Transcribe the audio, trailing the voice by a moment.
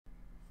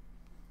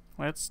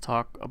let's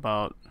talk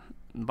about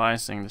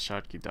biasing the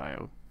Schottky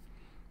diode.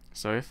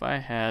 So if I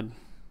had,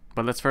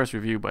 but let's first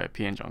review by a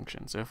p-n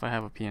junction. So if I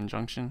have a p-n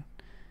junction,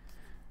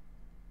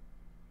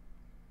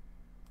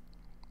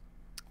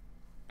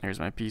 here's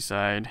my p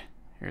side,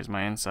 here's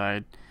my n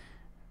side.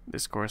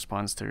 This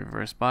corresponds to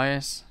reverse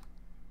bias.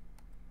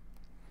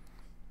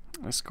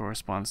 This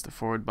corresponds to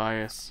forward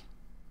bias.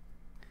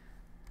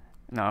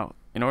 Now,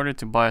 in order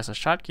to bias a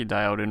Schottky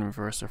diode in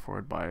reverse or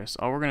forward bias,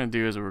 all we're going to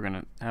do is we're going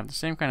to have the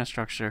same kind of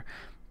structure,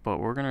 but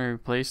we're going to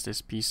replace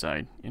this p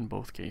side in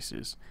both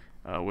cases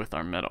with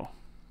our metal.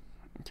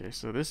 Okay,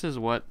 so this is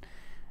what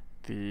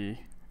the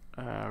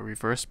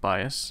reverse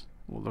bias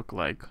will look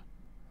like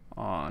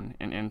on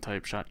an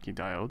n-type Schottky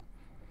diode.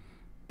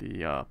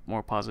 The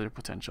more positive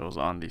potentials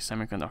on the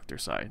semiconductor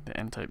side, the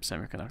n-type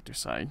semiconductor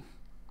side,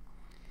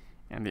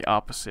 and the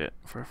opposite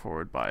for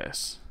forward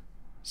bias.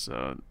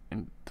 So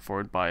in the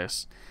forward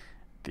bias,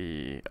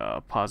 the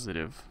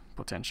positive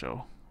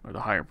potential, or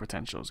the higher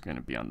potential, is going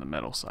to be on the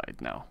metal side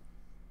now.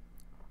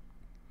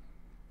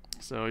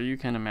 So you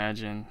can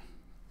imagine,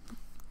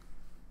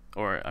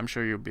 or I'm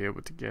sure you'll be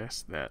able to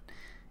guess, that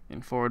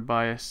in forward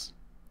bias,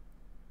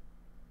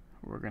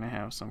 we're going to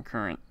have some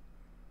current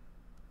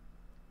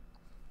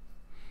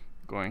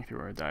going through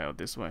our diode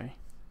this way.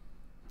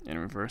 In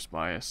reverse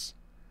bias,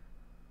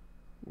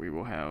 we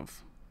will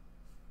have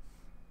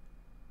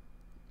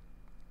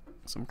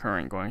some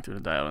current going through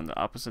the diode in the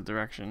opposite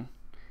direction.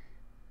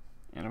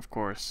 And of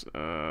course,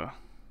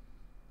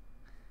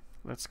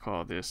 let's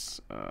call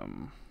this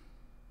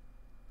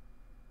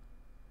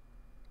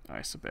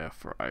I sub F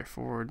for I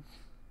forward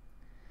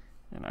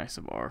and I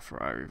sub R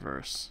for I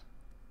reverse.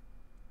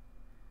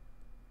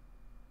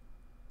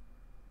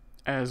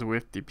 As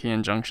with the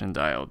p-n junction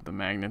diode, the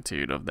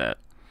magnitude of that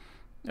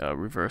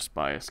reverse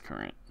bias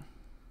current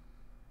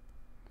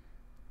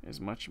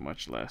is much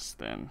less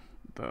than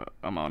the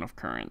amount of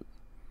current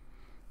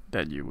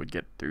that you would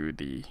get through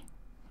the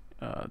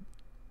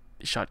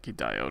Schottky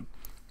diode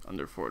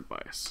under forward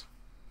bias.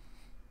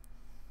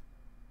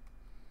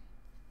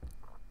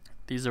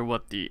 These are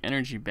what the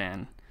energy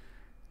band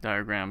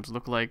diagrams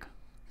look like.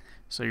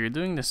 So you're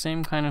doing the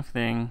same kind of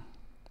thing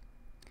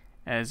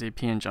as a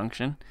p-n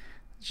junction,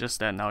 just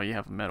that now you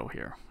have a metal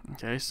here.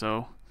 Okay,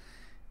 so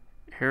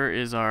here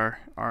is our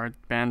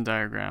band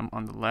diagram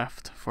on the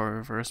left for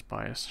reverse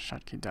bias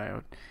Schottky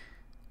diode.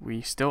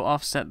 We still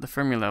offset the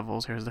Fermi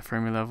levels. Here's the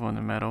Fermi level in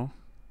the metal.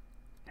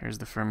 Here's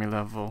the Fermi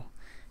level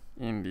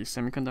in the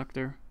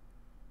semiconductor.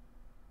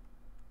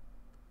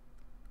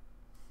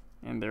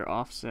 And they're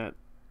offset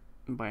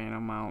by an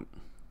amount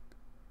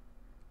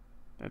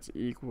that's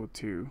equal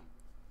to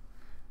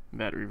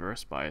that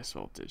reverse bias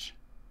voltage.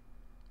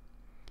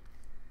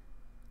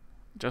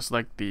 Just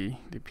like the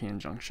p-n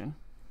junction.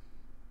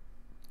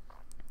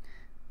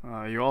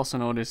 You also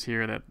notice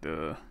here that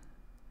the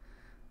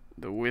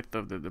width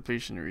of the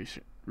depletion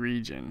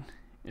region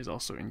is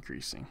also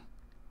increasing.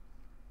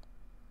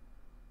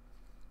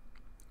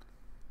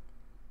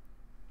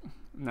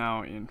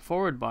 Now in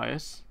forward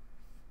bias,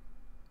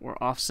 we're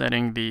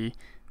offsetting the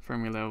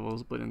Fermi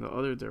levels, but in the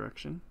other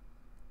direction.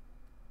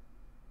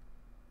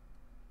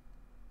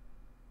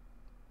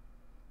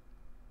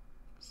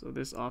 So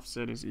this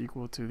offset is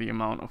equal to the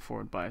amount of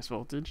forward bias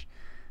voltage.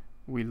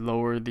 We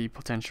lower the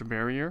potential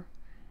barrier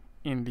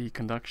in the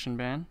conduction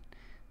band.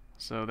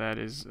 So that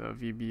is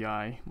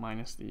VBI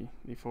minus the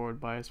forward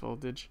bias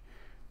voltage.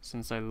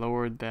 Since I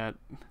lowered that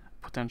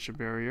potential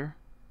barrier,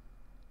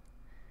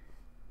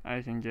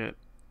 I can get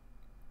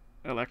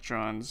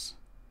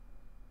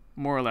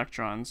more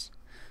electrons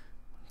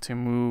to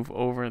move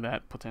over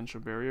that potential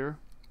barrier.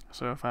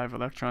 So if I have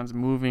electrons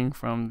moving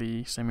from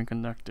the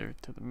semiconductor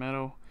to the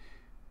metal,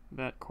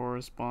 that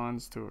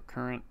corresponds to a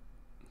current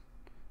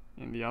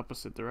in the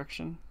opposite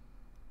direction.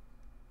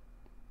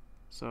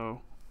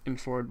 So in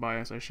forward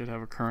bias, I should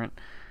have a current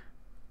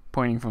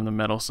pointing from the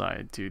metal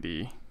side to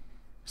the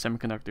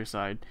semiconductor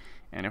side.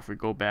 And if we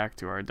go back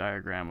to our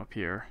diagram up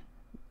here,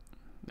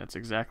 that's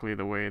exactly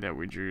the way that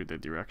we drew the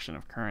direction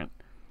of current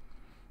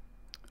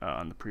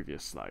on the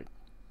previous slide.